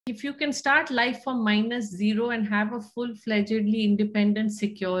If you can start life from -0 and have a full-fledgedly independent,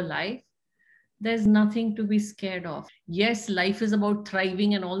 secure life, there's nothing to be scared of. Yes, life is about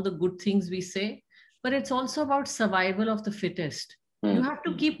thriving and all the good things we say, but it's also about survival of the fittest. You have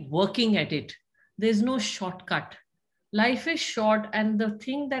to keep working at it. There's no shortcut. Life is short, and the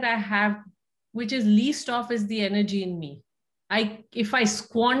thing that I have, which is least of, is the energy in me. If I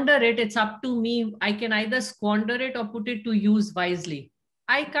squander it, it's up to me. I can either squander it or put it to use wisely.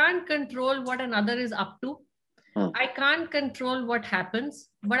 I can't control what another is up to. I can't control what happens,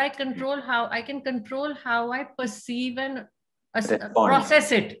 but I can control how I perceive and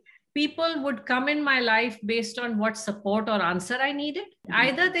process it. People would come in my life based on what support or answer I needed.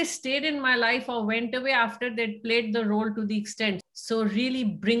 Either they stayed in my life or went away after they'd played the role to the extent. So really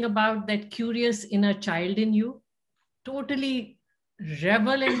bring about that curious inner child in you. Totally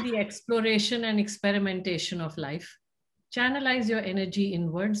revel in the exploration and experimentation of life. Channelize your energy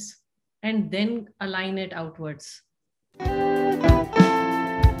inwards and then align it outwards.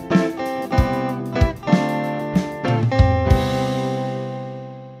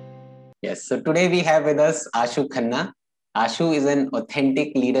 Yes, so today we have with us Ashu Khanna. Ashu is an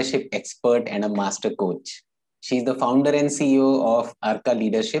authentic leadership expert and a master coach. She's the founder and CEO of Arka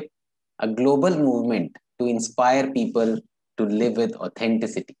Leadership, a global movement to inspire people to live with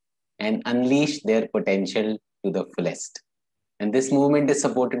authenticity and unleash their potential to the fullest. And this movement is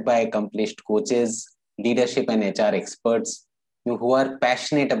supported by accomplished coaches, leadership and HR experts who are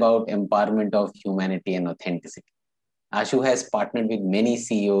passionate about empowerment of humanity and authenticity. Ashu has partnered with many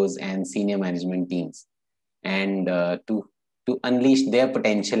CEOs and senior management teams and to unleash their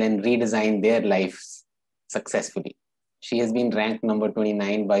potential and redesign their lives successfully. She has been ranked number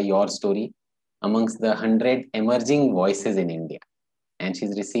 29 by Your Story amongst the 100 emerging voices in India. And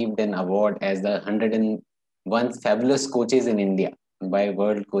she's received an award as the 101 Fabulous Coaches in India by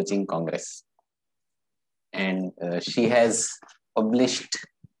World Coaching Congress. And she has published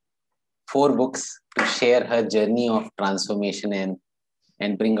 4 books to share her journey of transformation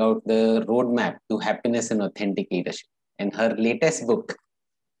and bring out the roadmap to happiness and authentic leadership. And her latest book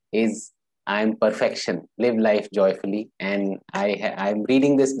is I'm Perfection, Live Life Joyfully. And I'm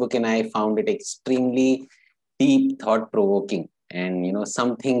reading this book and I found it extremely deep, thought-provoking. And,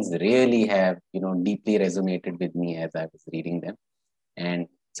 some things really have, deeply resonated with me as I was reading them. And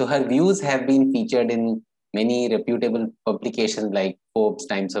so her views have been featured in many reputable publications like Forbes,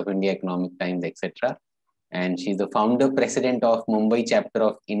 Times of India, Economic Times, etc. And she's the founder, president of Mumbai chapter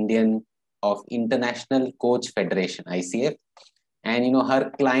of International Coach Federation, ICF. And,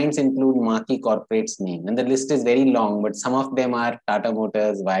 her clients include marquee corporates name. And the list is very long, but some of them are Tata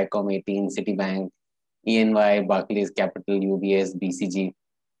Motors, Viacom 18, Citibank, ENY, Barclays Capital, UBS, BCG,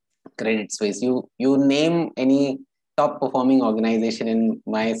 Credit Suisse. You name any top performing organization, and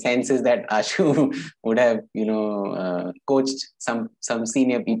my sense is that Ashu would have coached some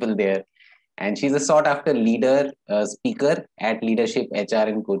senior people there. And she's a sought after leader, speaker at leadership, HR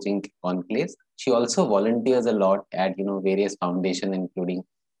and coaching conclaves. She also volunteers a lot at various foundations including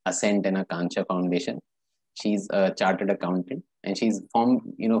Ascent and Akansha Foundation. She's a chartered accountant, and she's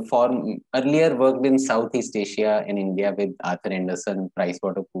earlier worked in Southeast Asia and India with Arthur Andersen,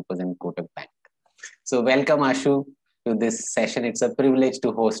 PricewaterhouseCoopers and Kotak Bank. So welcome, Ashu, to this session. It's a privilege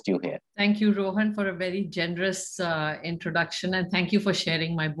to host you here. Thank you, Rohan, for a very generous introduction. And thank you for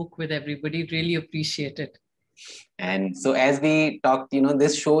sharing my book with everybody. Really appreciate it. And so as we talked,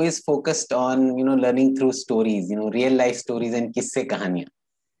 this show is focused on, learning through stories, real life stories and kisse kahaniyan.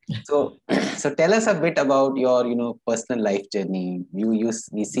 So tell us a bit about your, personal life journey.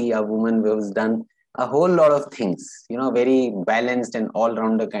 We see a woman who's done a whole lot of things, very balanced and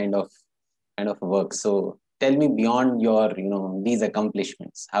all-rounder kind of work. So tell me beyond your, these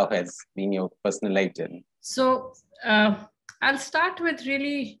accomplishments, how has been your personal life journey? So I'll start with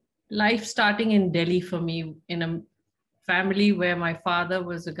really life starting in Delhi for me, in a family where my father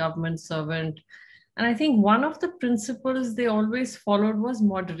was a government servant. And I think one of the principles they always followed was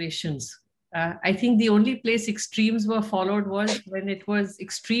moderations. I think the only place extremes were followed was when it was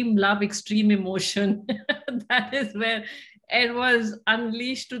extreme love, extreme emotion. That is where it was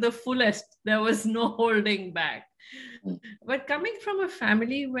unleashed to the fullest. There was no holding back. But coming from a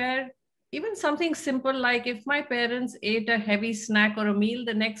family where even something simple like if my parents ate a heavy snack or a meal,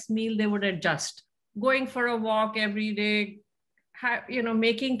 the next meal they would adjust. Going for a walk every day,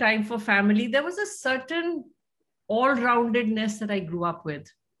 making time for family. There was a certain all-roundedness that I grew up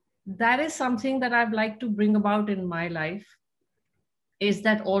with. That is something that I'd like to bring about in my life, is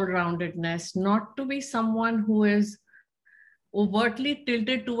that all-roundedness, not to be someone who is overtly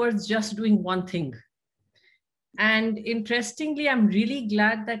tilted towards just doing one thing. And interestingly, I'm really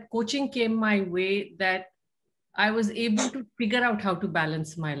glad that coaching came my way, that I was able to figure out how to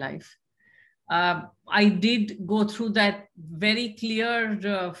balance my life. I did go through that very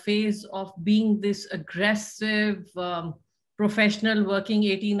clear phase of being this aggressive professional working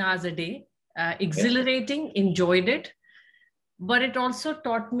 18 hours a day, exhilarating, enjoyed it. But it also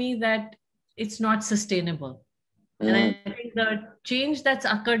taught me that it's not sustainable. And I think the change that's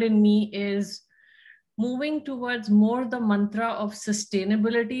occurred in me is moving towards more the mantra of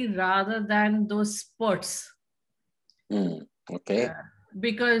sustainability rather than those spurts. Okay.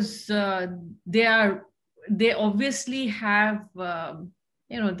 Because they obviously have,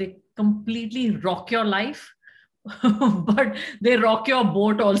 they completely rock your life, but they rock your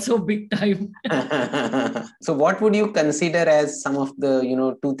boat also big time. So what would you consider as some of the,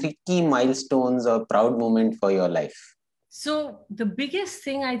 2, 3 key milestones or proud moment for your life? So the biggest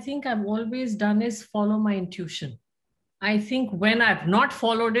thing I think I've always done is follow my intuition. I think when I've not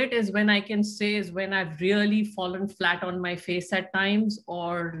followed it is when I can say is when I've really fallen flat on my face at times,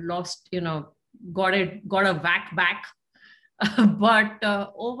 or lost, got a whack back. But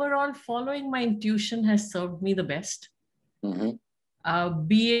overall, following my intuition has served me the best.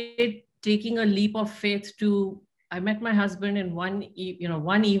 Be it taking a leap of faith to, I met my husband in one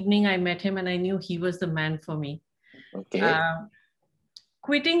evening. I met him and I knew he was the man for me. Okay.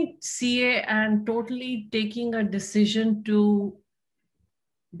 Quitting CA and totally taking a decision to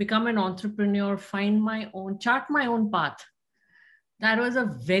become an entrepreneur, chart my own path. That was a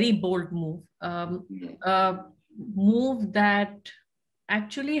very bold move. A move that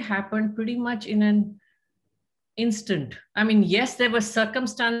actually happened pretty much in an instant. I mean, yes, there were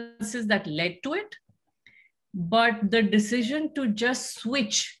circumstances that led to it, but the decision to just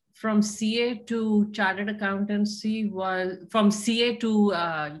switch from CA to chartered accountancy from CA to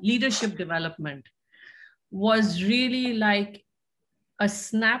leadership development was really like a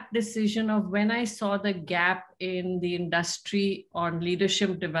snap decision of when I saw the gap in the industry on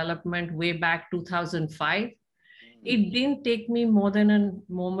leadership development way back 2005. It didn't take me more than a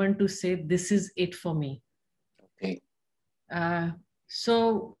moment to say, this is it for me. Okay. And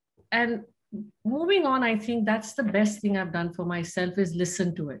moving on, I think that's the best thing I've done for myself is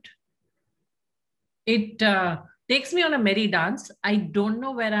listen to it. It takes me on a merry dance. I don't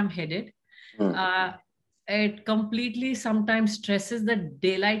know where I'm headed. It completely sometimes stresses the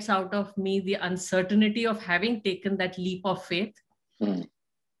daylights out of me, the uncertainty of having taken that leap of faith.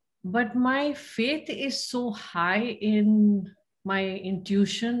 But my faith is so high in my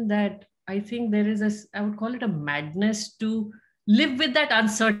intuition that I think there is I would call it a madness to live with that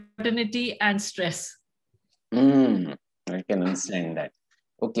uncertainty and stress. I can understand that.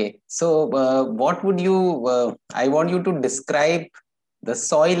 Okay. So what would you, I want you to describe the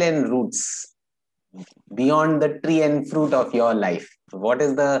soil and roots beyond the tree and fruit of your life. What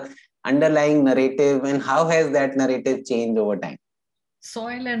is the underlying narrative and how has that narrative changed over time?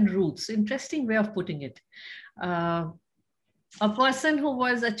 Soil and roots, interesting way of putting it. A person who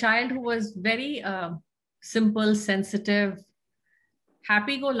was a child who was very simple, sensitive,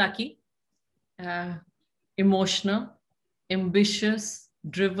 happy-go-lucky, emotional, ambitious,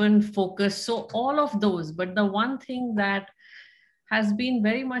 driven, focused. So all of those. But the one thing that has been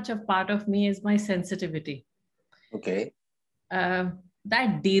very much a part of me is my sensitivity. Okay.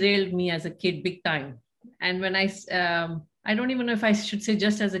 That derailed me as a kid big time. And when I don't even know if I should say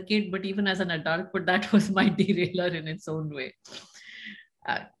just as a kid, but even as an adult, but that was my derailer in its own way.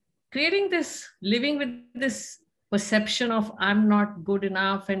 Living with this perception of I'm not good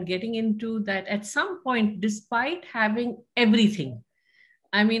enough and getting into that at some point, despite having everything,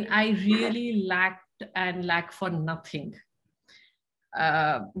 I mean, I really lack for nothing.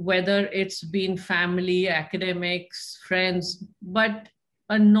 Whether it's been family, academics, friends, but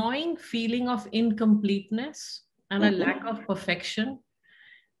a gnawing feeling of incompleteness and a lack of perfection.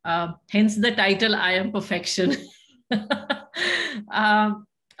 Hence the title, I Am Perfection.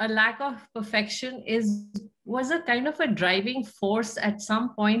 A lack of perfection was a kind of a driving force at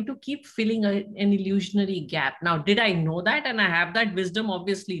some point to keep filling an illusionary gap. Now, did I know that and I have that wisdom?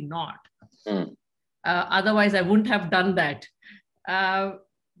 Obviously not. Otherwise, I wouldn't have done that.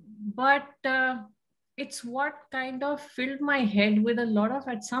 But it's what kind of filled my head with a lot of,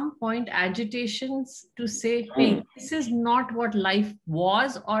 at some point, agitations to say, hey, this is not what life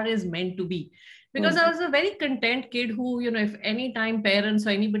was or is meant to be. Because I was a very content kid who, if any time parents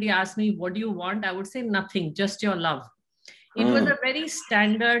or anybody asked me, what do you want? I would say nothing, just your love. It was a very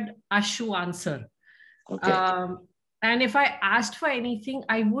standard Ashu answer. Okay. And if I asked for anything,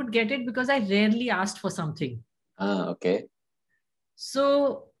 I would get it because I rarely asked for something. Okay.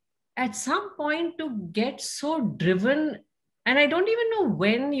 So at some point to get so driven, and I don't even know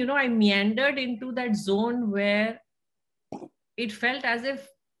when, I meandered into that zone where it felt as if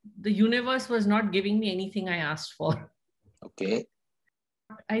the universe was not giving me anything I asked for. Okay.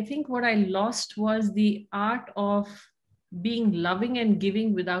 I think what I lost was the art of being loving and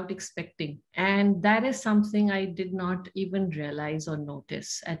giving without expecting. And that is something I did not even realize or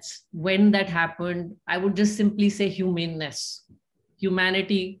notice. When that happened, I would just simply say humaneness.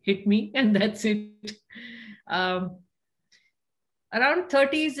 Humanity hit me, and that's it. Um, Around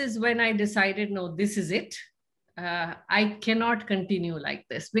 30s is when I decided, no, this is it. I cannot continue like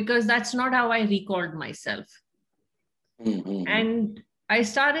this, because that's not how I recalled myself. Mm-hmm. And I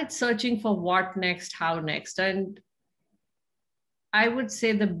started searching for what next, how next. And I would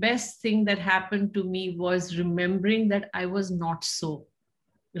say the best thing that happened to me was remembering that I was not so,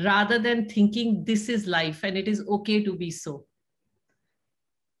 rather than thinking this is life and it is okay to be so.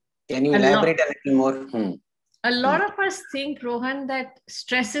 Can you elaborate a little more? A lot of us think, Rohan, that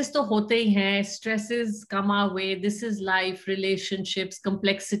stresses to hote hi hain, stresses come our way, this is life, relationships,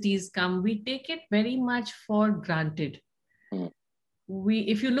 complexities come. We take it very much for granted.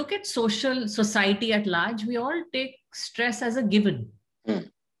 If you look at society at large, we all take stress as a given.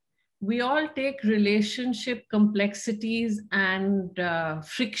 We all take relationship complexities and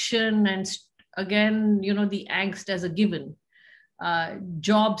friction and again, the angst as a given.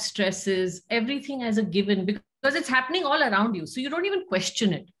 Job stresses, everything as a given, because it's happening all around you. So you don't even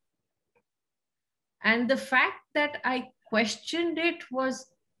question it. And the fact that I questioned it was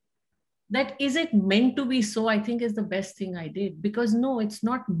that, is it meant to be so? I think is the best thing I did, because no, it's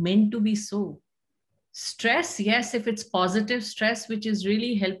not meant to be so. Stress, yes, if it's positive stress, which is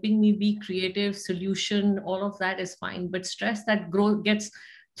really helping me be creative, solution, all of that is fine. But stress that gets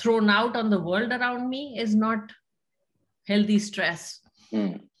thrown out on the world around me is not healthy stress.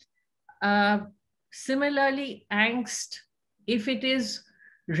 Similarly, angst, if it is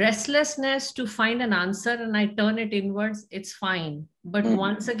restlessness to find an answer and I turn it inwards, it's fine. But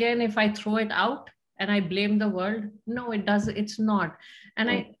once again, if I throw it out and I blame the world, no, it doesn't. It's not.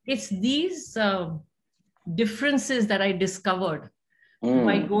 And it's these differences that I discovered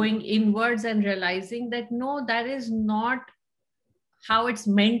by going inwards and realizing that no, that is not how it's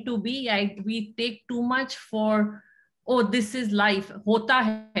meant to be. We take too much for, oh, this is life, hota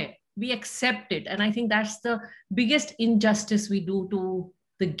hai. We accept it. And I think that's the biggest injustice we do to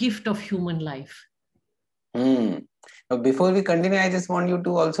the gift of human life. Before we continue, I just want you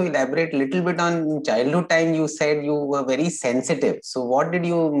to also elaborate a little bit on childhood time. You said you were very sensitive. So what did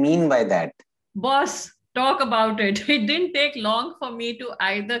you mean by that? Boss, talk about it. It didn't take long for me to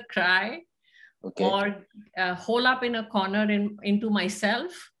either cry or hole up in a corner into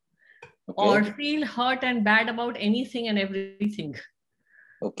myself or feel hurt and bad about anything and everything.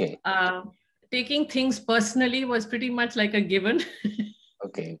 Taking things personally was pretty much like a given.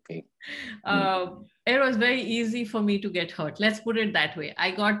 It was very easy for me to get hurt. Let's put it that way.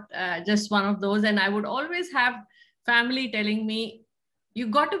 I got just one of those, and I would always have family telling me, you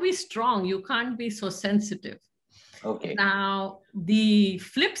got to be strong. You can't be so sensitive. Now, the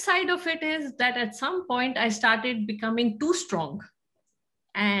flip side of it is that at some point I started becoming too strong.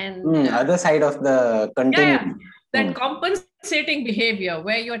 And other side of the continuum. That compensating behavior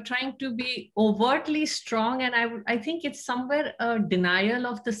where you're trying to be overtly strong. And I think it's somewhere a denial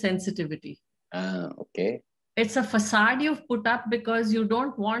of the sensitivity. It's a facade you've put up because you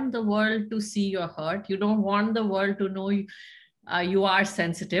don't want the world to see your hurt. You don't want the world to know you are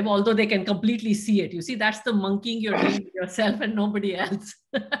sensitive, although they can completely see it. You see, that's the monkeying you're doing with yourself and nobody else.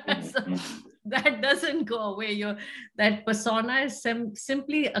 So that doesn't go away. That persona is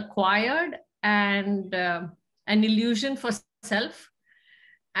simply acquired and an illusion for self.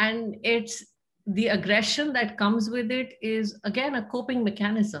 And it's the aggression that comes with it is, again, a coping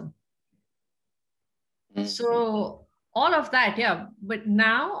mechanism. So all of that, but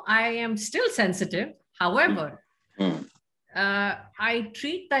now I am still sensitive. However, I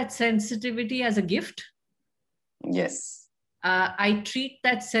treat that sensitivity as a gift. I treat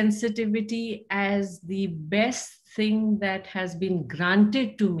that sensitivity as the best thing that has been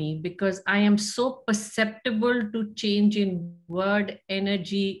granted to me, because I am so perceptible to change in word,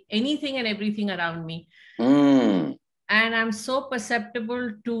 energy, anything and everything around me. And I'm so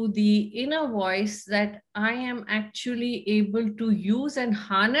perceptible to the inner voice that I am actually able to use and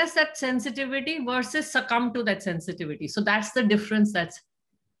harness that sensitivity versus succumb to that sensitivity. So that's the difference that's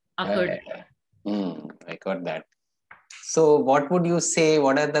occurred. I got that. So what would you say,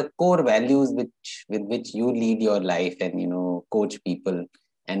 what are the core values with which you lead your life and, coach people,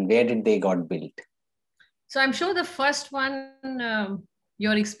 and where did they got built? So I'm sure the first one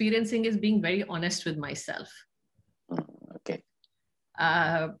you're experiencing is being very honest with myself. Okay.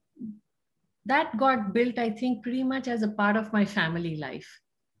 That got built, I think, pretty much as a part of my family life.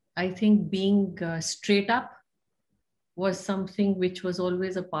 I think being straight up was something which was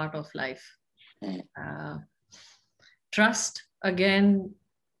always a part of life. Trust, again,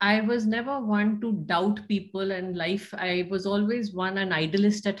 I was never one to doubt people and life. I was always an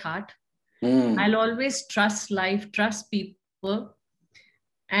idealist at heart. I'll always trust life, trust people,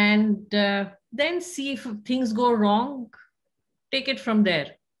 and then see if things go wrong, take it from there,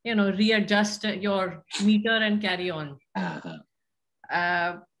 readjust your meter and carry on.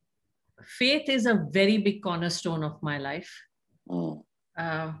 Faith is a very big cornerstone of my life.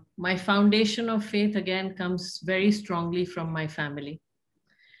 My foundation of faith, again, comes very strongly from my family.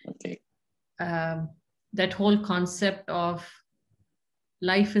 Okay. That whole concept of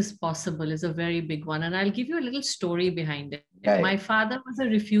life is possible is a very big one. And I'll give you a little story behind it. Right. My father was a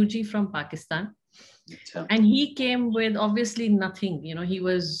refugee from Pakistan. Achha. And he came with obviously nothing. He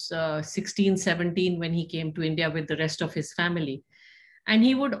was 16, 17 when he came to India with the rest of his family. And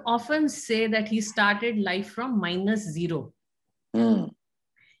he would often say that he started life from -0.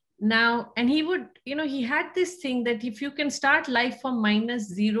 Now, and he would, he had this thing that if you can start life from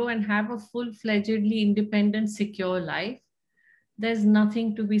 -0 and have a full-fledgedly independent, secure life, there's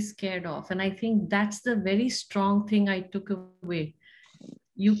nothing to be scared of. And I think that's the very strong thing I took away.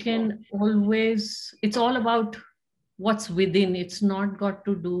 You can always, it's all about what's within. It's not got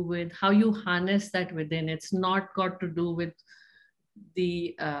to do with how you harness that within. It's not got to do with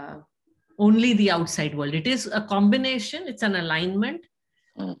the only the outside world. It is a combination, it's an alignment.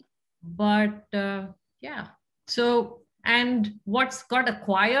 But yeah, so, and what's got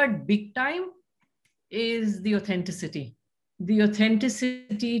acquired big time is the authenticity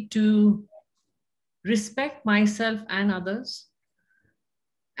to respect myself and others,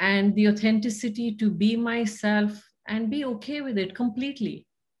 and the authenticity to be myself and be okay with it completely.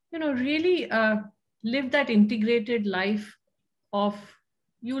 Really live that integrated life of,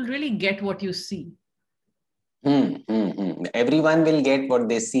 you'll really get what you see. Everyone will get what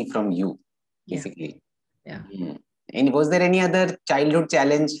they see from you, basically. Yeah. And was there any other childhood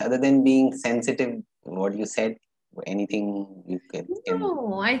challenge other than being sensitive, what you said? Anything you can?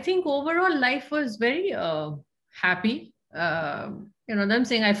 No, I think overall life was very happy. I'm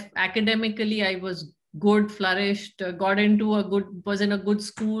saying academically I was good, flourished, got into was in a good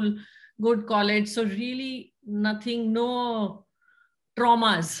school, good college. So really nothing, no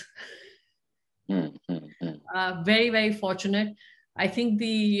traumas. Very, very fortunate. I think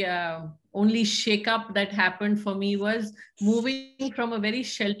the only shake-up that happened for me was moving from a very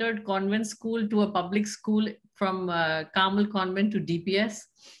sheltered convent school to a public school, from Carmel Convent to DPS.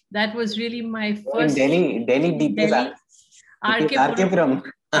 That was really my first. Delhi DPS. RK Puram.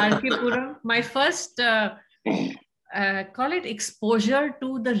 My first, call it exposure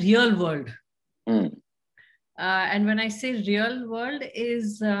to the real world. And when I say real world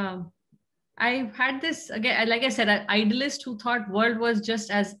is, I've had this, again, like I said, an idealist who thought world was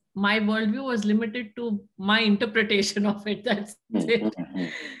just as my worldview was limited to my interpretation of it. That's it.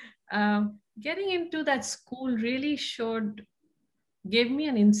 Getting into that school really gave me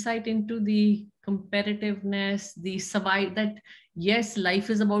an insight into the competitiveness, the survive, that yes, life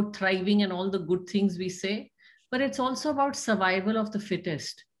is about thriving and all the good things we say, but it's also about survival of the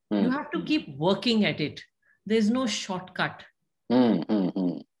fittest. You have to keep working at it. There's no shortcut.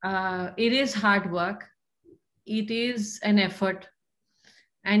 It is hard work. It is an effort.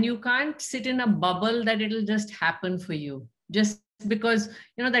 And you can't sit in a bubble that it'll just happen for you. Just because,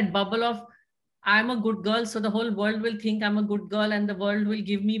 that bubble of, I'm a good girl, so the whole world will think I'm a good girl and the world will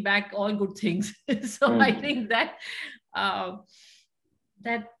give me back all good things. So I think that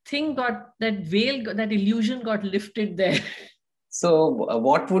that illusion got lifted there. So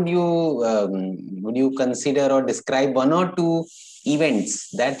what would you consider or describe one or two events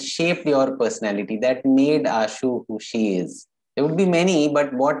that shaped your personality, that made Ashu who she is? There would be many,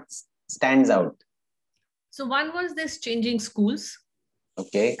 but what stands out? So one was this changing schools.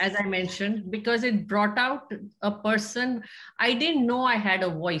 Okay. As I mentioned, because it brought out a person. I didn't know I had a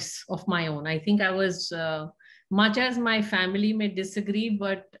voice of my own. I think I was, much as my family may disagree,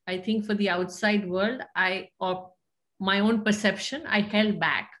 but I think for the outside world, or my own perception, I held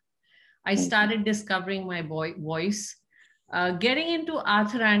back. I started discovering my voice. Getting into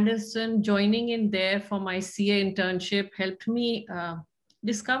Arthur Andersen, joining in there for my CA internship helped me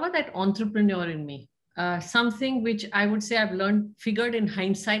discover that entrepreneur in me. Something which I would say I've figured in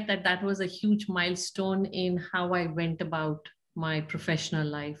hindsight that was a huge milestone in how I went about my professional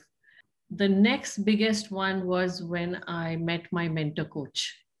life. The next biggest one was when I met my mentor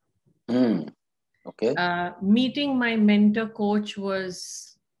coach. Okay. Meeting my mentor coach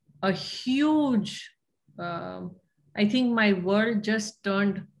was a huge, I think my world just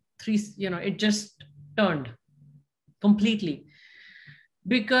turned it just turned completely.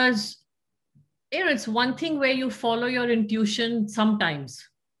 Because, it's one thing where you follow your intuition sometimes.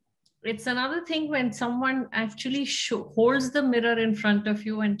 It's another thing when someone actually holds the mirror in front of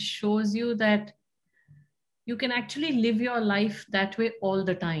you and shows you that you can actually live your life that way all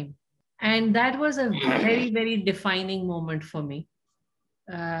the time. And that was a very, very defining moment for me.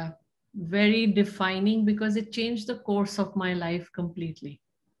 Very defining because it changed the course of my life completely.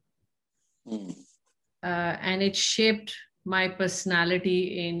 And it shaped my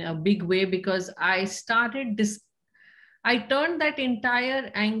personality in a big way because I turned that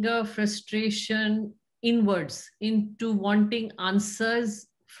entire anger, frustration inwards into wanting answers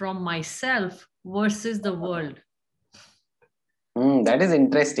from myself versus the world. That is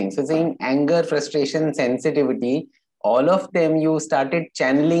interesting. So saying anger, frustration, sensitivity, all of them you started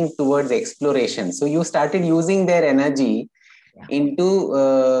channeling towards exploration. So you started using their energy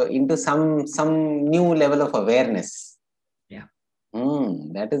into some new level of awareness. Yeah.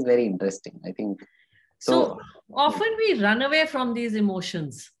 That is very interesting, I think. So often we run away from these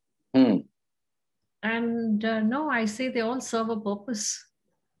emotions. And no, I say they all serve a purpose.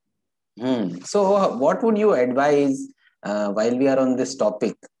 So what would you advise while we are on this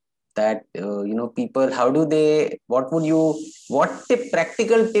topic, that people,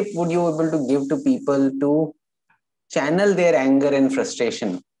 practical tip would you able to give to people to channel their anger and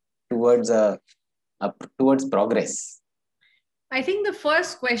frustration towards progress? I think the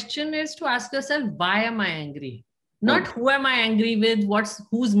first question is to ask yourself, why am I angry? Not who am I angry with,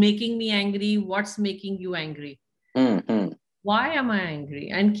 who's making me angry, what's making you angry. Why am I angry?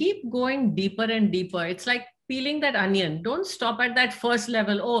 And keep going deeper and deeper. It's like peeling that onion. Don't stop at that first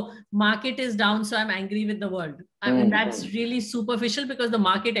level. Oh, market is down, so I'm angry with the world. I mean, that's really superficial because the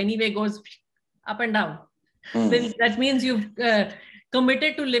market anyway goes up and down. Then that means you've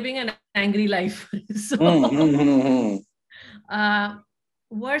committed to living an angry life.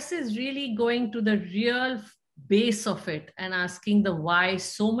 Versus really going to the real base of it and asking the why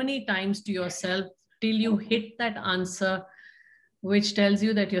so many times to yourself till you hit that answer which tells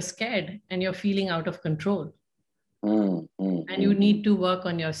you that you're scared and you're feeling out of control. And you need to work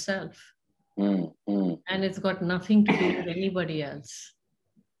on yourself. And it's got nothing to do with anybody else.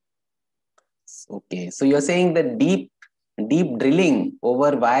 Okay. So you're saying that deep drilling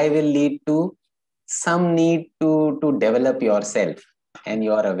over why will lead to some need to develop yourself and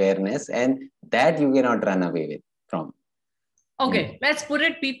your awareness, and that you cannot run away from. Okay, let's put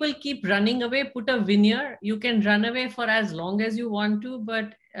it, people keep running away, put a veneer. You can run away for as long as you want to,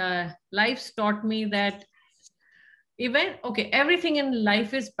 but life's taught me that everything in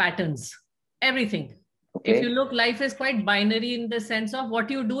life is patterns. Everything. Okay. If you look, life is quite binary in the sense of what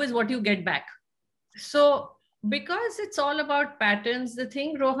you do is what you get back. So because it's all about patterns, the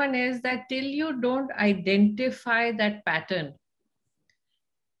thing, Rohan, is that till you don't identify that pattern,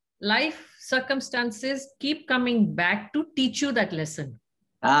 life circumstances keep coming back to teach you that lesson.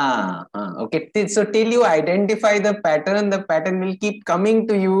 Okay. So till you identify the pattern will keep coming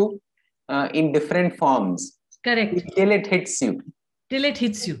to you in different forms. Correct. Till it hits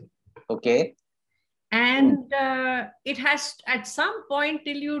you. Okay. And it has, at some point,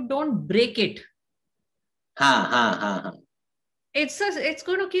 till you don't break it. It's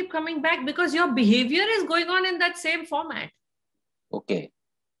going to keep coming back because your behavior is going on in that same format. Okay.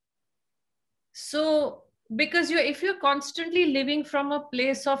 So, because if you're constantly living from a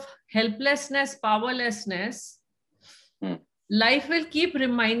place of helplessness, powerlessness, life will keep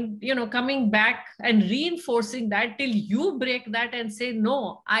coming back and reinforcing that till you break that and say,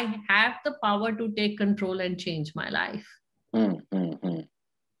 no, I have the power to take control and change my life.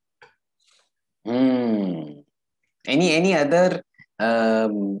 Any other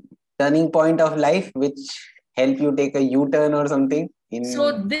turning point of life which help you take a U-turn or something?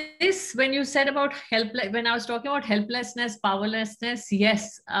 So this, when you said about when I was talking about helplessness, powerlessness,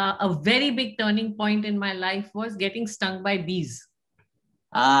 yes, a very big turning point in my life was getting stung by bees.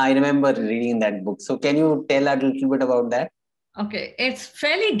 I remember reading that book. So can you tell a little bit about that? Okay, it's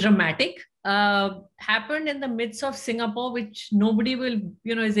fairly dramatic. Happened in the midst of Singapore, which nobody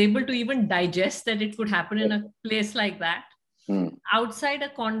is able to even digest that it could happen in a place like that. Outside a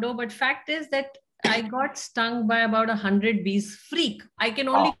condo. But fact is that I got stung by about 100 bees. Freak. I can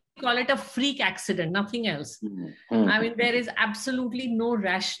only call it a freak accident, nothing else. I mean, there is absolutely no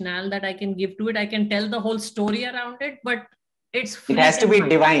rationale that I can give to it. I can tell the whole story around it, but It's It freak has to and be mind.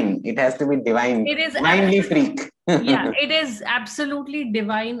 divine. It has to be divine. It is Divinely freak. yeah, it is absolutely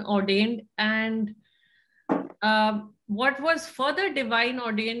divine ordained. And what was further divine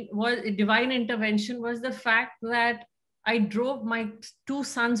ordained was divine intervention was the fact that I drove, my two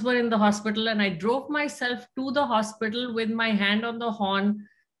sons were in the hospital, and I drove myself to the hospital with my hand on the horn,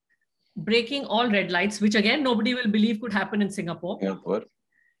 breaking all red lights, which again, nobody will believe could happen in Singapore. Singapore.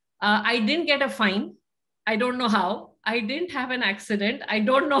 I didn't get a fine. I don't know how. I didn't have an accident. I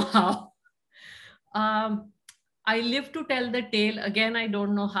don't know how. Um, I live to tell the tale. Again, I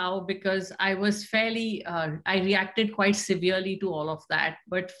don't know how, because I was fairly, I reacted quite severely to all of that.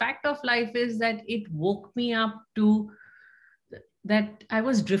 But fact of life is that it woke me up to that I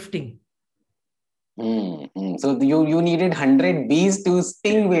was drifting. So you needed 100 bees to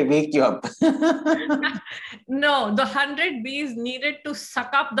still wake you up. No, the 100 bees needed to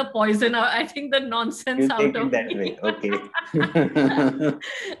suck up the poison. I think the nonsense You out take it of that me. way. Okay.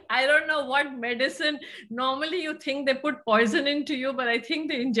 I don't know what medicine. Normally, you think they put poison into you, but I think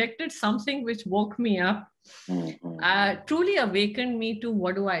they injected something which woke me up, truly awakened me to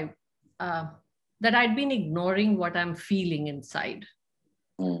what do I, that I'd been ignoring what I'm feeling inside.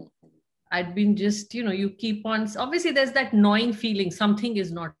 I'd been just, you keep on, obviously, there's that gnawing feeling, something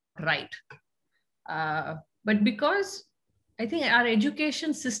is not right. But because I think our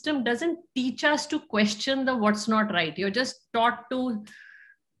education system doesn't teach us to question the what's not right. You're just taught to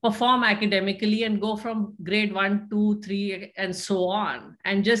perform academically and go from grade 1, 2, 3, and so on,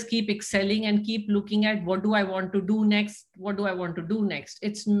 and just keep excelling and keep looking at what do I want to do next? What do I want to do next?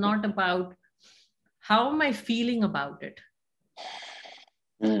 It's not about how am I feeling about it.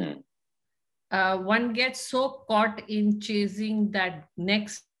 One gets so caught in chasing that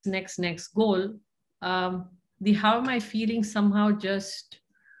next goal. The how am I feeling somehow just,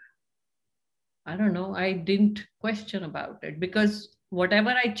 I don't know, I didn't question about it, because whatever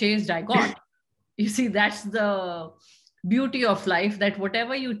I chased, I got. You see, that's the beauty of life, that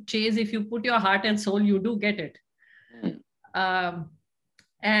whatever you chase, if you put your heart and soul, you do get it.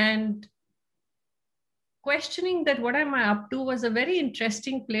 And questioning that what am I up to was a very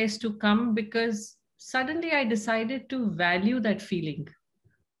interesting place to come, because suddenly I decided to value that feeling.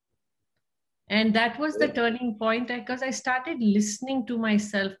 And that was the turning point, because I started listening to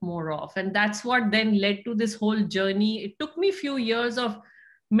myself more of. And that's what then led to this whole journey. It took me a few years of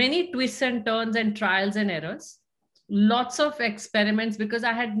many twists and turns and trials and errors, lots of experiments, because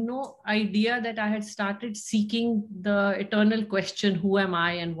I had no idea that I had started seeking the eternal question, who am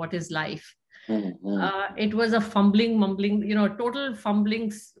I and what is life? It was a fumbling, mumbling, total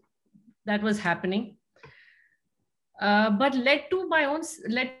fumblings that was happening. But led to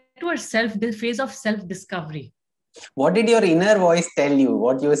a phase of self-discovery. What did your inner voice tell you?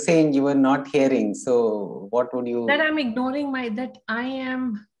 What you were saying you were not hearing. So what would you? That I'm ignoring that I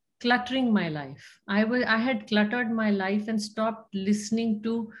am cluttering my life. I had cluttered my life and stopped listening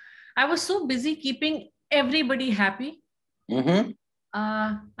to, I was so busy keeping everybody happy.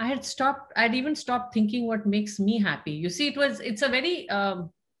 I'd even stopped thinking what makes me happy. You see, it's a very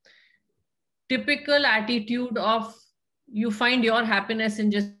typical attitude of, you find your happiness in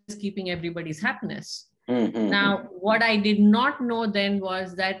just keeping everybody's happiness. Now, what I did not know then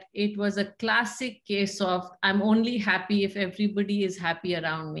was that it was a classic case of, I'm only happy if everybody is happy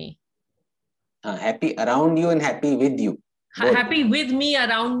around me. Happy around you and happy with you. Both. Happy with me,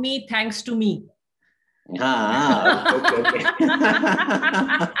 around me, thanks to me. Okay.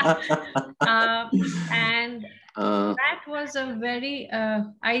 And that was a very,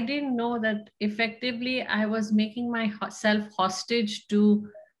 I didn't know that effectively I was making myself hostage to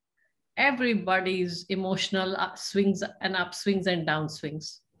everybody's emotional upswings and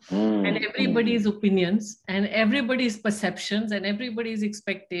downswings, and everybody's opinions and everybody's perceptions and everybody's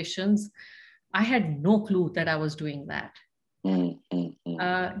expectations. I had no clue that I was doing that.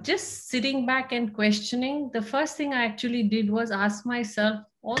 Just sitting back and questioning, the first thing I actually did was ask myself,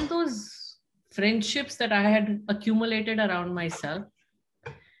 all those friendships that I had accumulated around myself,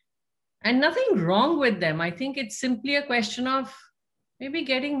 and nothing wrong with them. I think it's simply a question of maybe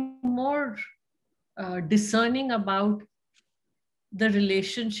getting more discerning about the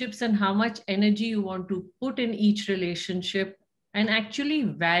relationships and how much energy you want to put in each relationship, and actually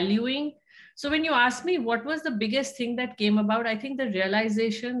valuing. So when you ask me what was the biggest thing that came about, I think the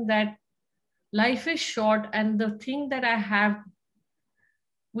realization that life is short, and the thing that I have,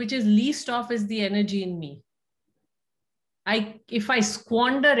 which is least of, is the energy in me. If I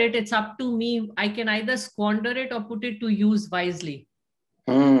squander it, it's up to me. I can either squander it or put it to use wisely.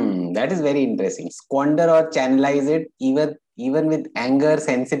 That is very interesting. Squander or channelize it, even with anger,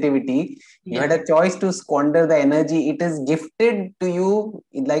 sensitivity, you had a choice to squander the energy. It is gifted to you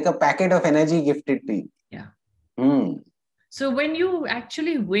like a packet of energy gifted to you. Yeah. Hmm. So when you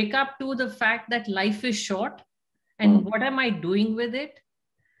actually wake up to the fact that life is short and what am I doing with it?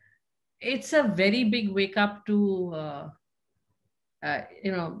 It's a very big wake up to,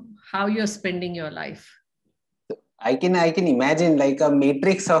 how you're spending your life. I can imagine like a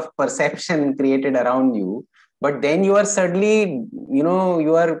matrix of perception created around you, but then you are suddenly,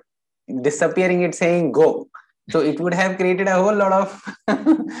 you are disappearing it saying go. So it would have created a whole lot of It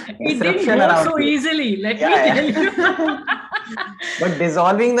didn't disruption go around so you. easily, let me tell you. But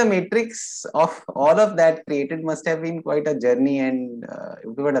dissolving the matrix of all of that created must have been quite a journey, and it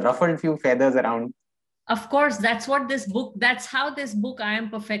would have ruffled few feathers around. Of course, that's how this book, I Am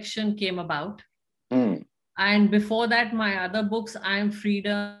Perfection, came about. And before that, my other books, I Am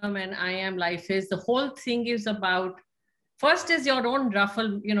Freedom and I Am Life Is. The whole thing is about, first is your own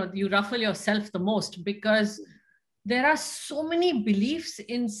ruffle, you ruffle yourself the most because there are so many beliefs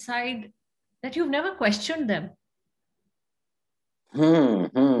inside that you've never questioned them.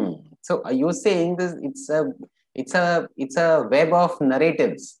 So are you saying this? It's a web of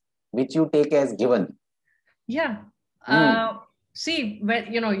narratives which you take as given. Yeah. See, when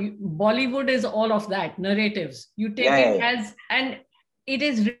Bollywood is all of that narratives. You take it as, and it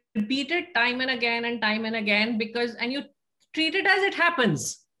is repeated time and again because, and you treat it as it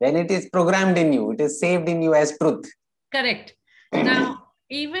happens. Then it is programmed in you. It is saved in you as truth. Correct. Now,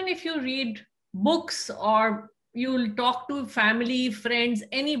 even if you read books or you'll talk to family, friends,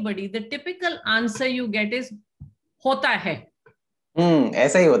 anybody, the typical answer you get is "hota hai."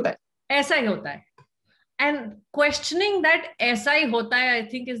 ऐसा ही होता है. ऐसा ही होता है. And questioning that ऐसा ही होता है, I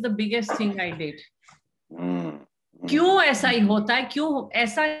think, is the biggest thing I did. क्यों ऐसा ही होता है? क्यों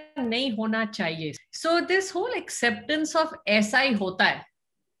ऐसा नहीं होना चाहिए? So this whole acceptance of ऐसा ही होता है.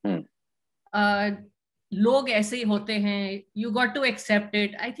 लोग ऐसे ही होते हैं. You got to accept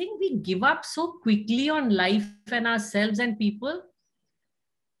it. I think we give up so quickly on life and ourselves and people.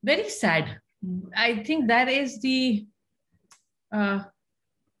 Very sad. I think that is the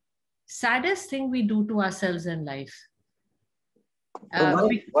saddest thing we do to ourselves in life. So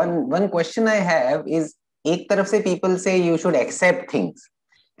one question I have is, एक तरफ से people say you should accept things,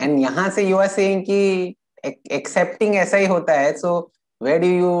 and यहाँ से you are saying कि accepting ऐसा ही होता है. So where do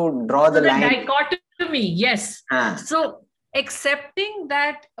you draw the line? Dichotomy, yes. So accepting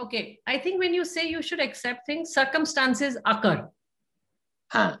that, okay, I think when you say you should accept things, circumstances occur.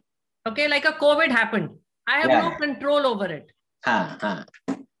 Okay, like a COVID happened. I have no control over it.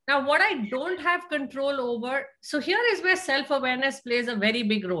 Now, what I don't have control over, so here is where self-awareness plays a very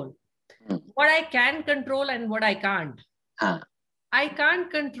big role. What I can control and what I can't. I can't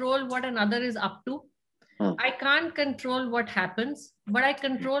control what another is up to. I can't control what happens, but I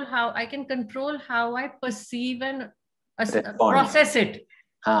can control how I perceive and process it.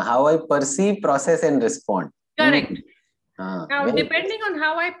 How I perceive, process, and respond. Correct. Now, depending on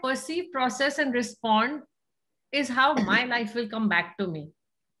how I perceive, process, and respond is how my life will come back to me.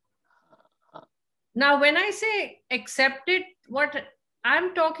 Now, when I say accept it, what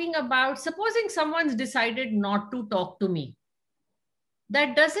I'm talking about, supposing someone's decided not to talk to me,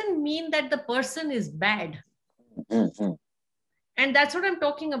 that doesn't mean that the person is bad. And that's what I'm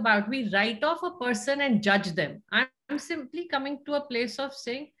talking about. We write off a person and judge them. I'm simply coming to a place of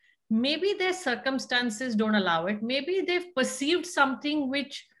saying, maybe their circumstances don't allow it. Maybe they've perceived something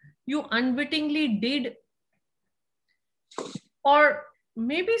which you unwittingly did, or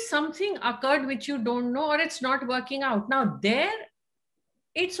maybe something occurred which you don't know, or it's not working out. Now there,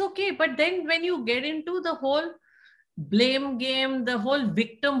 it's okay. But then when you get into the whole blame game, the whole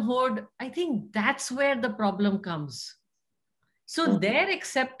victimhood, I think that's where the problem comes. So their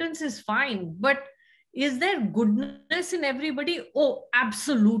acceptance is fine, but is there goodness in everybody? Oh,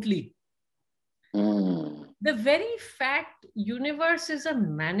 absolutely. The very fact universe is a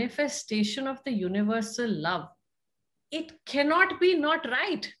manifestation of the universal love, it cannot be not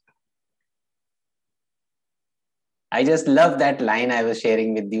right. I just love that line I was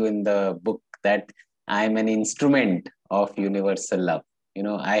sharing with you in the book, that I'm an instrument of universal love.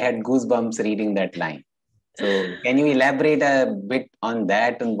 I had goosebumps reading that line. So can you elaborate a bit on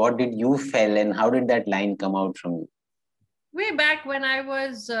that, and what did you feel and how did that line come out from you? Way back when I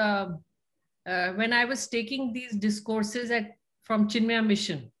was taking these discourses from Chinmaya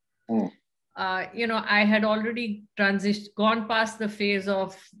Mission, I had already gone past the phase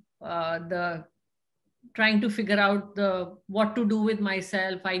of the trying to figure out what to do with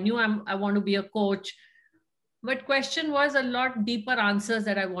myself. I knew I want to be a coach, but question was a lot deeper answers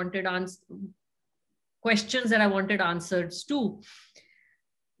that I wanted questions that I wanted answers to.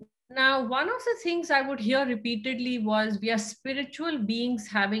 Now, one of the things I would hear repeatedly was, we are spiritual beings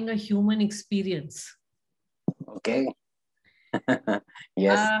having a human experience. Okay.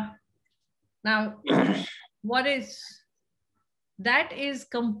 Yes. Now, that is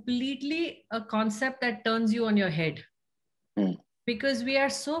completely a concept that turns you on your head. Because we are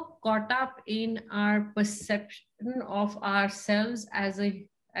so caught up in our perception of ourselves as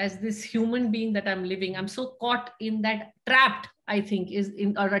this human being that I'm living. I'm so caught in that, trapped, I think,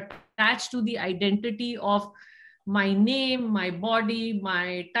 or attached to the identity of my name, my body,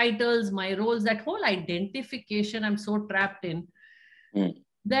 my titles, my roles, that whole identification I'm so trapped in,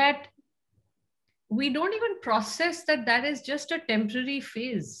 that we don't even process that is just a temporary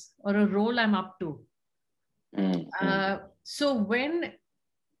phase or a role I'm up to. So when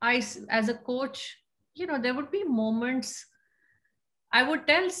as a coach, there would be moments, I would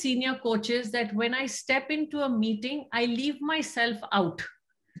tell senior coaches that when I step into a meeting, I leave myself out.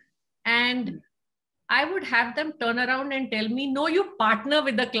 And I would have them turn around and tell me, no, you partner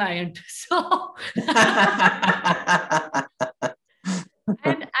with the client. So,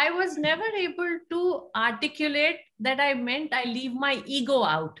 and I was never able to articulate that I meant I leave my ego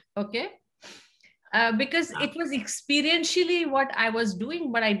out. Okay. Because it was experientially what I was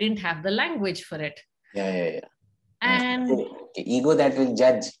doing, but I didn't have the language for it. Yeah. And ego that will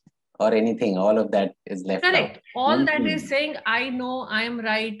judge or anything, all of that is left correct. out. All that is saying, I know I am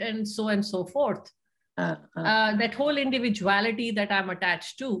right, and so forth. That whole individuality that I'm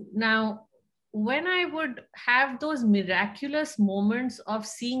attached to. Now, when I would have those miraculous moments of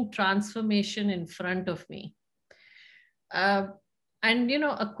seeing transformation in front of me, and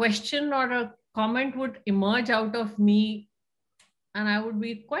a question or a comment would emerge out of me, and I would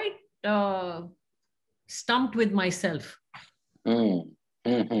be quite stumped with myself.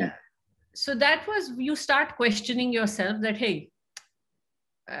 So that was, you start questioning yourself that, hey,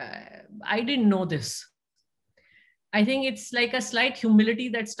 I didn't know this. I think it's like a slight humility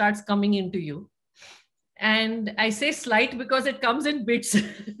that starts coming into you. And I say slight because it comes in bits.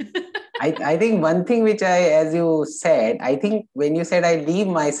 I think one thing which as you said, I think when you said I leave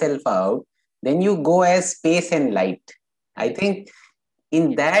myself out, then you go as space and light. I think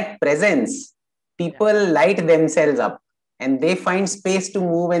in that presence, people light themselves up and they find space to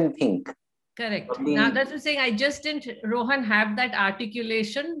move and think. Correct. Now that's what I'm saying. I just didn't, Rohan, have that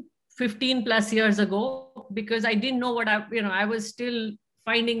articulation 15 plus years ago, because I didn't know what I was still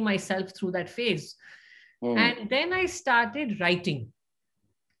finding myself through that phase. And then I started writing.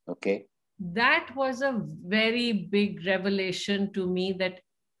 Okay. That was a very big revelation to me, that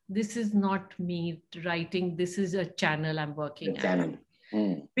this is not me writing. This is a channel I'm working at.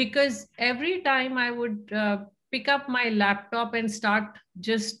 Because every time I would pick up my laptop and start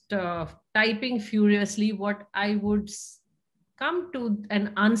just typing furiously, what I would come to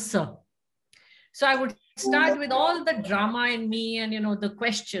an answer. So I would start with all the drama in me and, the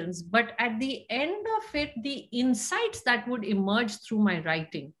questions, but at the end of it, the insights that would emerge through my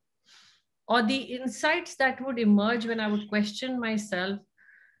writing, or the insights that would emerge when I would question myself,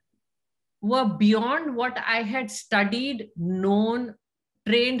 were beyond what I had studied, known,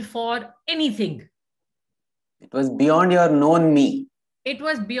 trained for, anything. It was beyond your known me. It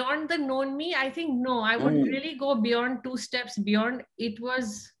was beyond the known me. I think, no, I would really go beyond, 2 steps beyond. It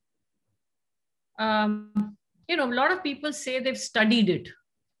was, a lot of people say they've studied it.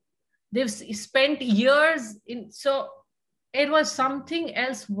 They've spent years in, so it was something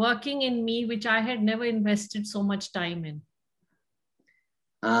else working in me, which I had never invested so much time in.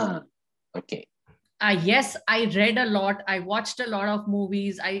 Okay. Yes, I read a lot. I watched a lot of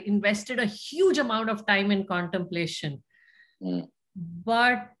movies. I invested a huge amount of time in contemplation.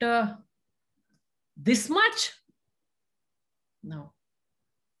 But this much? No.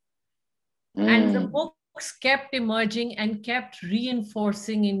 And the books kept emerging and kept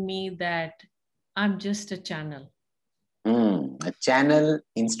reinforcing in me that I'm just a channel. A channel,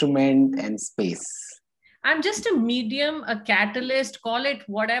 instrument, and space. I'm just a medium, a catalyst, call it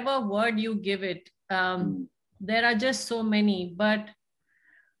whatever word you give it. There are just so many, but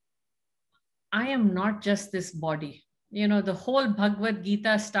I am not just this body. The whole Bhagavad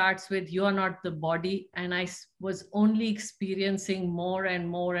Gita starts with, you are not the body. And I was only experiencing more and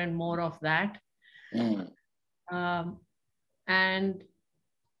more and more of that. And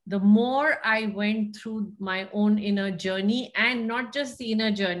the more I went through my own inner journey, and not just the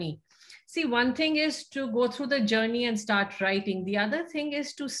inner journey. See, one thing is to go through the journey and start writing. The other thing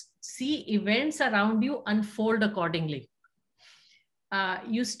is to see events around you unfold accordingly.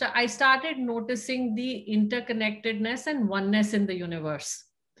 I started noticing the interconnectedness and oneness in the universe.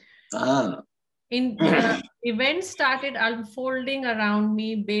 The events started unfolding around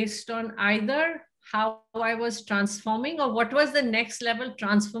me based on either how I was transforming or what was the next level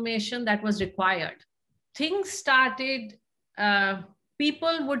transformation that was required. Things started,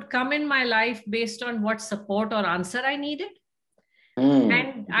 people would come in my life based on what support or answer I needed.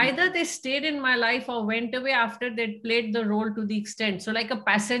 And either they stayed in my life or went away after they'd played the role to the extent. So like a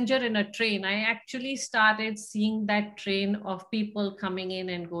passenger in a train, I actually started seeing that train of people coming in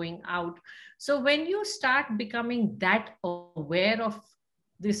and going out. So when you start becoming that aware of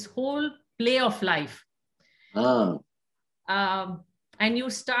this whole play of life, and you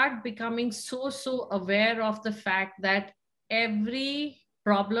start becoming so aware of the fact that every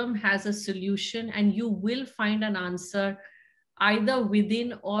problem has a solution and you will find an answer either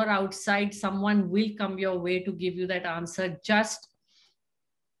within or outside. Someone will come your way to give you that answer. Just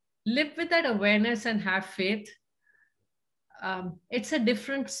live with that awareness and have faith. It's a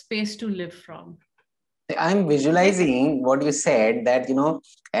different space to live from. I'm visualizing what you said, that,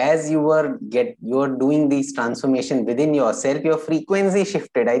 as you were doing these transformation within yourself, your frequency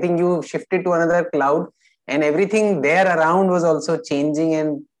shifted. I think you shifted to another cloud, and everything there around was also changing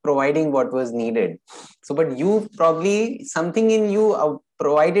and providing what was needed. So, but you probably, something in you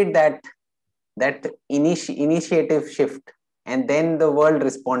provided that initiative shift, and then the world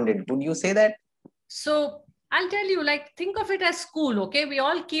responded. Would you say that? So I'll tell you, like, think of it as school. Okay, we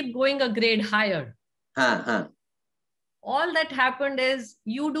all keep going a grade higher. All that happened is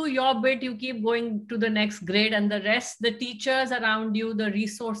you do your bit, you keep going to the next grade, and the rest, the teachers around you, the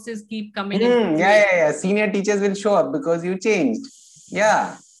resources keep coming in. Yeah. Senior teachers will show up because you changed.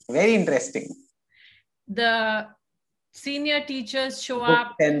 Yeah, very interesting. The senior teachers show Books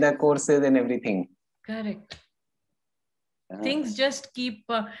up. And the courses and everything. Correct. Things just keep,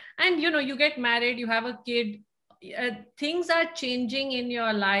 and you get married, you have a kid, things are changing in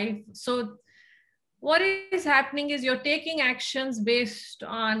your life. So what is happening is you're taking actions based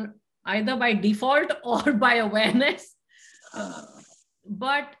on either by default or by awareness.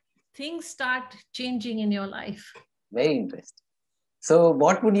 But things start changing in your life. Very interesting. So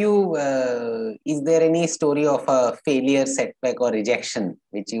what would you, is there any story of a failure, setback or rejection,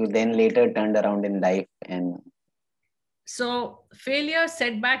 which you then later turned around in life? And so failure,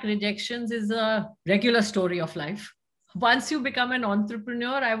 setback, rejections is a regular story of life. Once you become an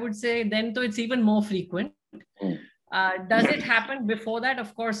entrepreneur, I would say then it's even more frequent. Does it happen before that?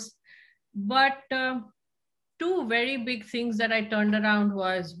 Of course. But two very big things that I turned around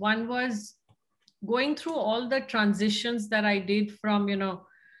was, one was going through all the transitions that I did from,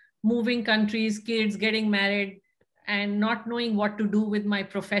 moving countries, kids, getting married, and not knowing what to do with my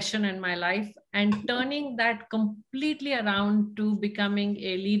profession and my life, and turning that completely around to becoming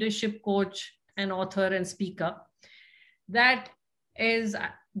a leadership coach, an author and speaker. That is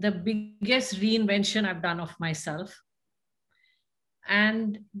the biggest reinvention I've done of myself.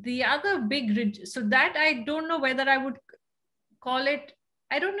 And the other big, so that I don't know whether I would call it,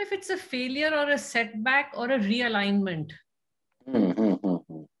 I don't know if it's a failure or a setback or a realignment.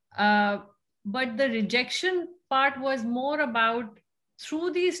 But the rejection part was more about,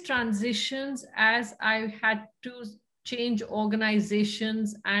 through these transitions, as I had to change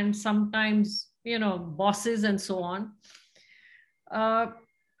organizations and sometimes, bosses and so on,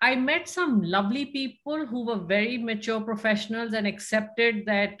 I met some lovely people who were very mature professionals and accepted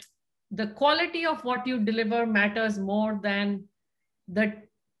that the quality of what you deliver matters more than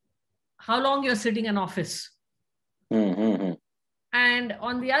how long you're sitting in office. And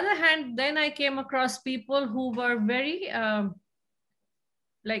on the other hand, then I came across people who were very,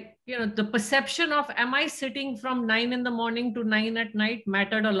 the perception of, am I sitting from 9 in the morning to 9 at night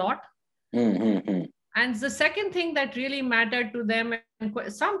mattered a lot. And the second thing that really mattered to them,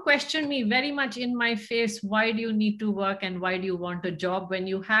 and some questioned me very much in my face, why do you need to work and why do you want a job when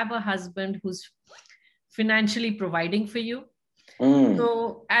you have a husband who's financially providing for you?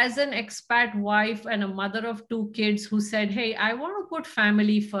 So as an expat wife and a mother of 2 kids who said, hey, I want to put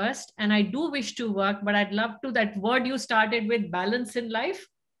family first and I do wish to work, but I'd love to, that word you started with, balance in life.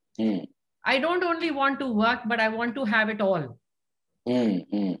 I don't only want to work, but I want to have it all.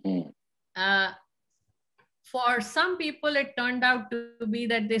 For some people, it turned out to be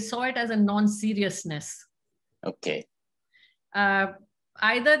that they saw it as a non-seriousness. Okay.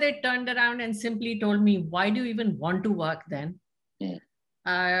 Either they turned around and simply told me, why do you even want to work then?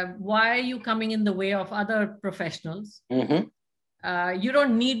 Why are you coming in the way of other professionals? You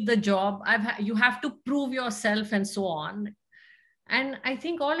don't need the job. You have to prove yourself and so on. And I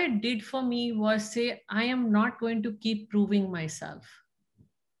think all it did for me was say, I am not going to keep proving myself.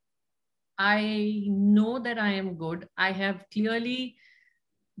 I know that I am good. I have clearly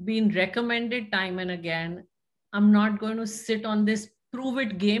been recommended time and again. I'm not going to sit on this prove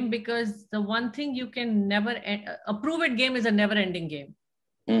it game, because the one thing you can never, a prove it game is a never ending game.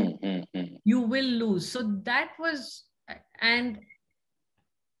 You will lose. So that was, and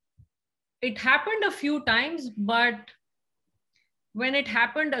it happened a few times, but when it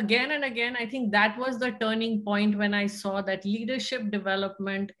happened again and again, I think that was the turning point when I saw that leadership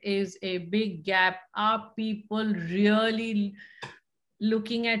development is a big gap. Are people really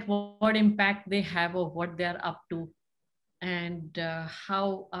looking at what impact they have or what they're up to? And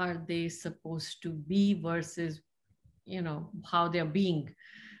how are they supposed to be versus, how they're being?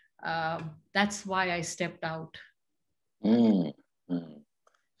 That's why I stepped out.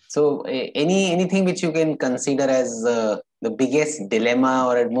 So anything which you can consider as the biggest dilemma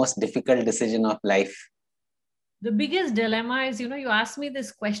or most difficult decision of life? The biggest dilemma is, you asked me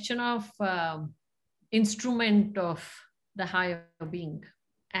this question of instrument of the higher being.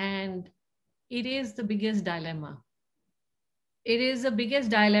 And it is the biggest dilemma. It is the biggest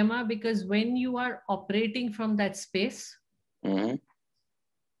dilemma because when you are operating from that space,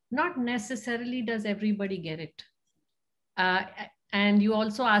 not necessarily does everybody get it. And you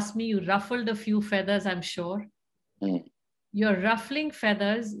also asked me, you ruffled a few feathers, I'm sure. You're ruffling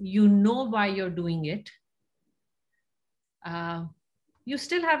feathers, you know why you're doing it. You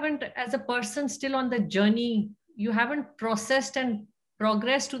still haven't, as a person still on the journey, you haven't processed and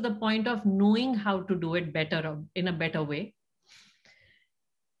progressed to the point of knowing how to do it better, in a better way.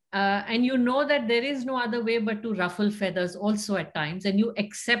 And you know that there is no other way but to ruffle feathers also at times, and you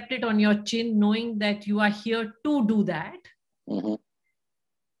accept it on your chin, knowing that you are here to do that.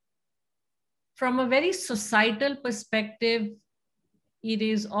 From a very societal perspective, it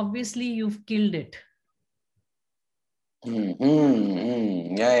is obviously you've killed it.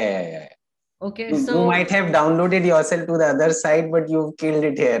 Yeah. Okay, you might have downloaded yourself to the other side, but you've killed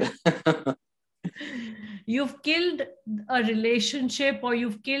it here. You've killed a relationship, or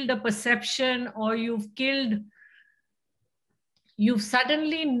you've killed a perception, or you've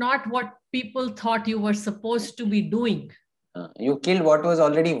suddenly not what people thought you were supposed to be doing. You killed what was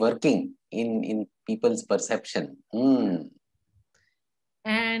already working in people's perception.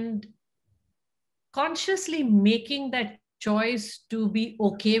 And consciously making that choice to be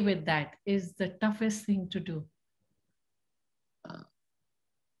okay with that is the toughest thing to do.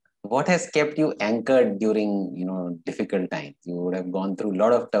 What has kept you anchored during difficult times? You would have gone through a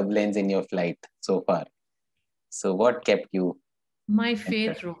lot of turbulence in your flight so far. So what kept you? My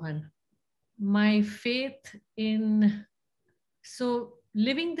faith, Rohan. My faith in, so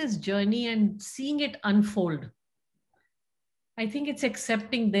living this journey and seeing it unfold. I think it's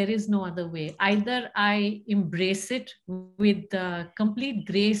accepting there is no other way. Either I embrace it with complete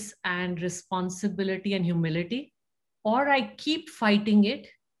grace and responsibility and humility, or I keep fighting it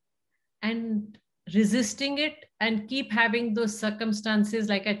and resisting it and keep having those circumstances,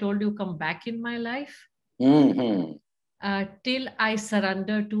 like I told you, come back in my life till I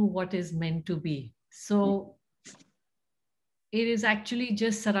surrender to what is meant to be. So it is actually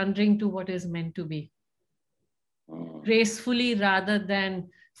just surrendering to what is meant to be. Gracefully rather than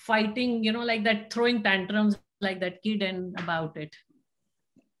fighting, like that, throwing tantrums like that kid and about it.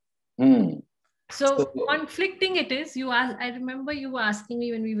 So conflicting it is. I remember you were asking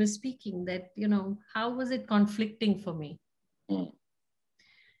me when we were speaking that, how was it conflicting for me?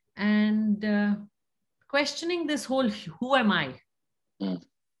 And questioning this whole, who am I?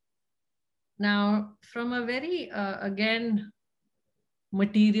 Now, from a very, again,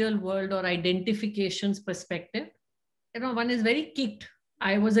 material world or identifications perspective, one is very kicked.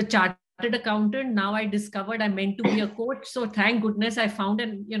 I was a chartered accountant. Now I discovered I meant to be a coach. So thank goodness I found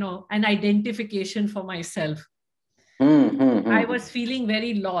an identification for myself. I was feeling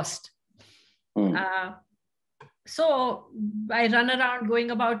very lost. So I run around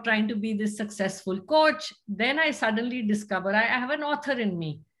going about trying to be this successful coach. Then I suddenly discover I have an author in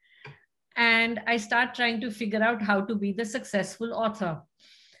me. And I start trying to figure out how to be the successful author.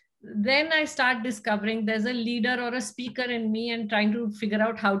 Then I start discovering there's a leader or a speaker in me and trying to figure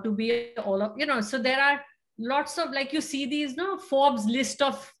out how to be all of, so there are lots of, like you see these, Forbes list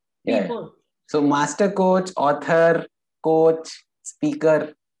of people. Yeah. So master coach, author, coach,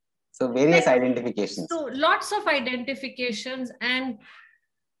 speaker. So various identifications. So lots of identifications and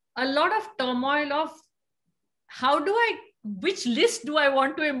a lot of turmoil of which list do I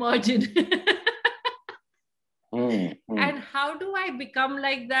want to emerge in? And how do I become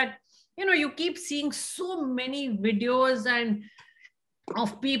like that? You keep seeing so many videos and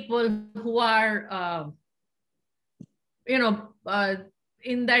of people who are,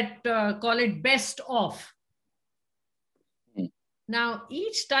 in that, call it best of. Now,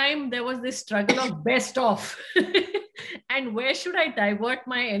 each time there was this struggle of best of, and where should I divert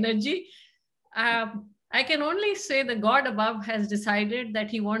my energy? I can only say the God above has decided that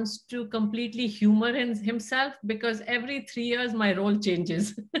he wants to completely humor himself, because every 3 years my role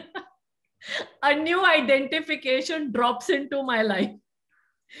changes. A new identification drops into my life.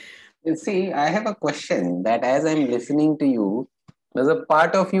 You see, I have a question that as I'm listening to you, there's a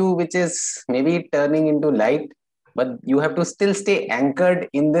part of you which is maybe turning into light, but you have to still stay anchored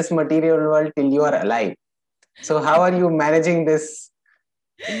in this material world till you are alive. So how are you managing this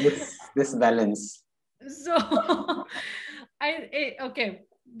balance? So, okay,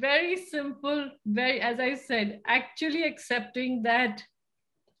 very simple, very, as I said, actually accepting that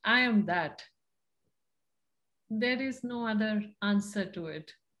I am that. There is no other answer to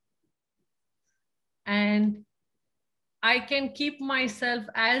it. And I can keep myself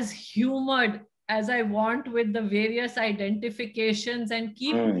as humored as I want with the various identifications and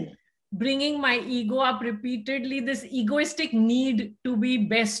keep bringing my ego up repeatedly, this egoistic need to be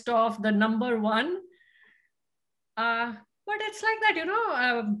best of the number one. But it's like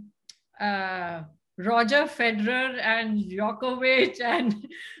that, Roger Federer and Djokovic and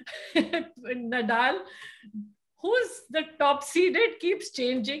Nadal, who's the top seeded keeps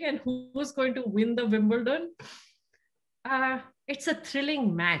changing, and who's going to win the Wimbledon. It's a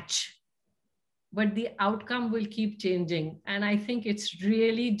thrilling match, but the outcome will keep changing. And I think it's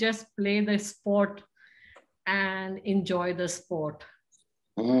really just play the sport and enjoy the sport.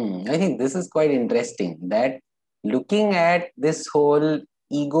 I think this is quite interesting, that looking at this whole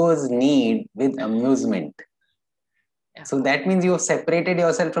ego's need with amusement. Yeah. So that means you have separated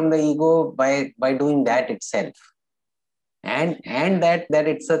yourself from the ego by doing that itself. And that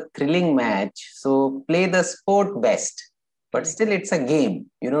it's a thrilling match. So play the sport best, but still it's a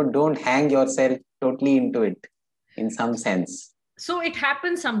game. Don't hang yourself totally into it in some sense. So it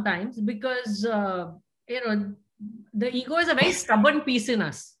happens sometimes because, the ego is a very stubborn piece in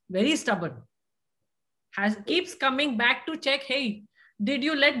us, very stubborn. Keeps coming back to check, hey, did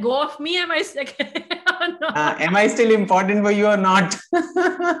you let go of me? Am I am I still important for you or not?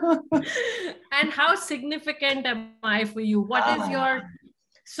 And how significant am I for you? What is your...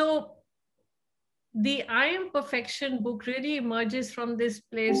 So the I Am Perfection book really emerges from this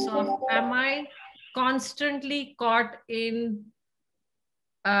place of, am I constantly caught in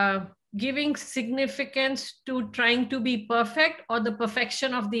giving significance to trying to be perfect, or the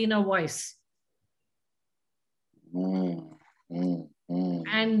perfection of the inner voice?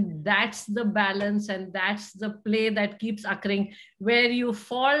 And that's the balance, and that's the play that keeps occurring, where you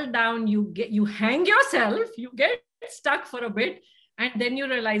fall down, you hang yourself, you get stuck for a bit, and then you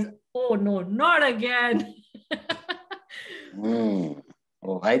realize, oh no, not again.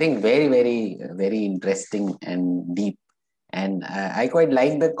 Oh, I think very, very, very interesting and deep. And I quite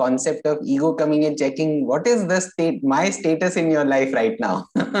like the concept of ego coming and checking what is my status in your life right now.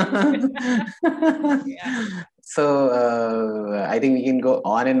 Yeah. So I think we can go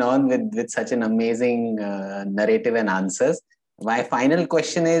on and on with such an amazing narrative and answers. My final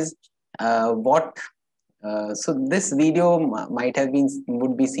question is, so this video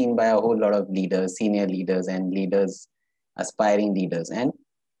would be seen by a whole lot of leaders, senior leaders and leaders, aspiring leaders. And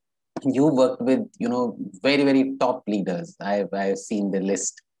you worked with, very, very top leaders. I've seen the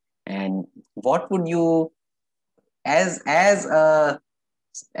list. And what would you, as a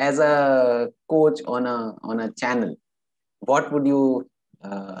coach on a channel, what would you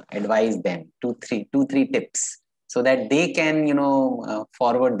advise them? Two, three tips, so that they can,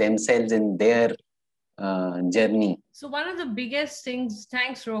 forward themselves in their journey. So one of the biggest things,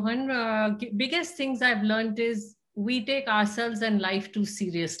 thanks Rohan, biggest things I've learned is we take ourselves and life too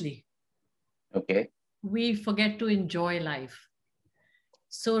seriously. Okay. We forget to enjoy life.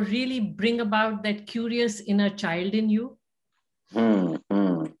 So really bring about that curious inner child in you.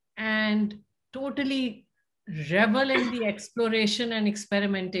 And totally revel in the exploration and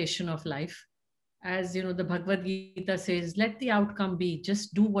experimentation of life. As you know, the Bhagavad Gita says, let the outcome be,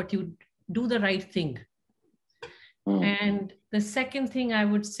 just do the right thing. And the second thing I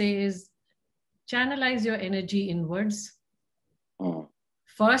would say is channelize your energy inwards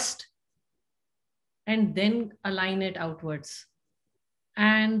first, and then align it outwards.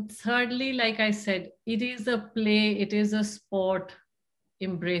 And thirdly, like I said, it is a play, it is a sport.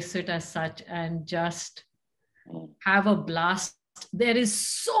 Embrace it as such and just have a blast. There is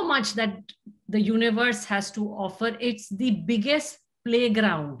so much that the universe has to offer. It's the biggest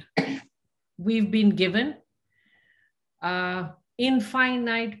playground we've been given.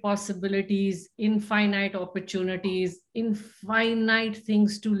 Infinite possibilities, infinite opportunities, infinite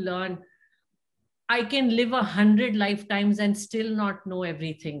things to learn. I can live 100 lifetimes and still not know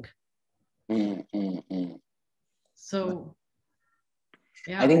everything. So,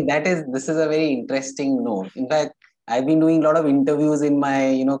 yeah. I think this is a very interesting note. In fact, I've been doing a lot of interviews in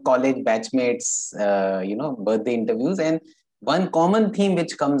my, college batchmates, birthday interviews. And one common theme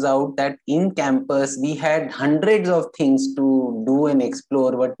which comes out that in campus, we had hundreds of things to do and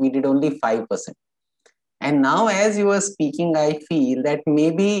explore, but we did only 5%. And now, as you were speaking, I feel that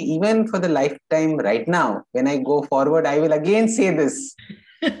maybe even for the lifetime right now, when I go forward, I will again say this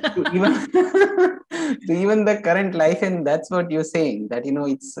to even to even the current life. And that's what you're saying, that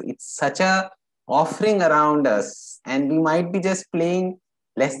it's such a offering around us, and we might be just playing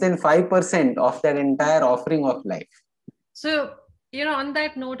less than 5% of that entire offering of life. So, on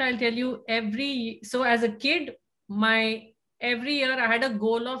that note, I'll tell you so as a kid, every year I had a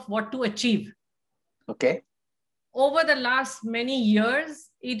goal of what to achieve. Okay. Over the last many years,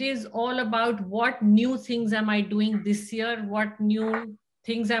 it is all about what new things am I doing this year? What new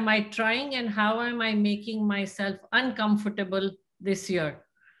things am I trying, and how am I making myself uncomfortable this year?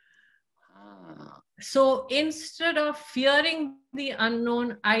 So instead of fearing the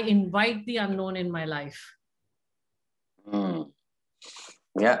unknown, I invite the unknown in my life.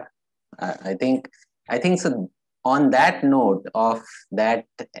 Yeah, I think so. On that note of that,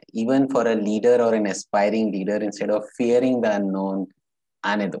 even for a leader or an aspiring leader, instead of fearing the unknown,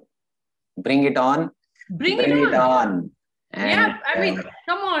 Anedo, bring it on. Bring it on. And, yeah, I mean,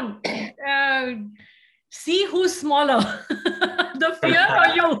 come on. See who's smaller, the fear or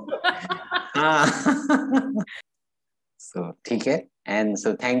you. So, okay. And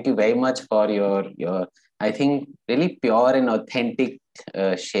so, thank you very much for your I think really pure and authentic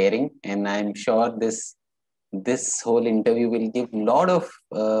sharing. And I'm sure this whole interview will give a lot of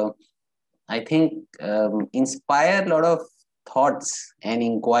I think inspire a lot of thoughts and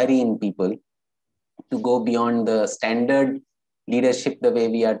inquiry in people to go beyond the standard leadership the way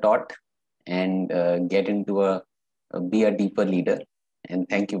we are taught, and get into be a deeper leader. And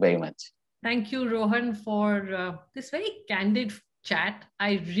thank you very much. Thank you, Rohan, for this very candid chat.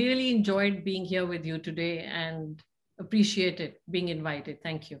 I really enjoyed being here with you today and appreciate it being invited.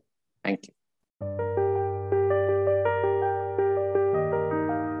 Thank you. Thank you.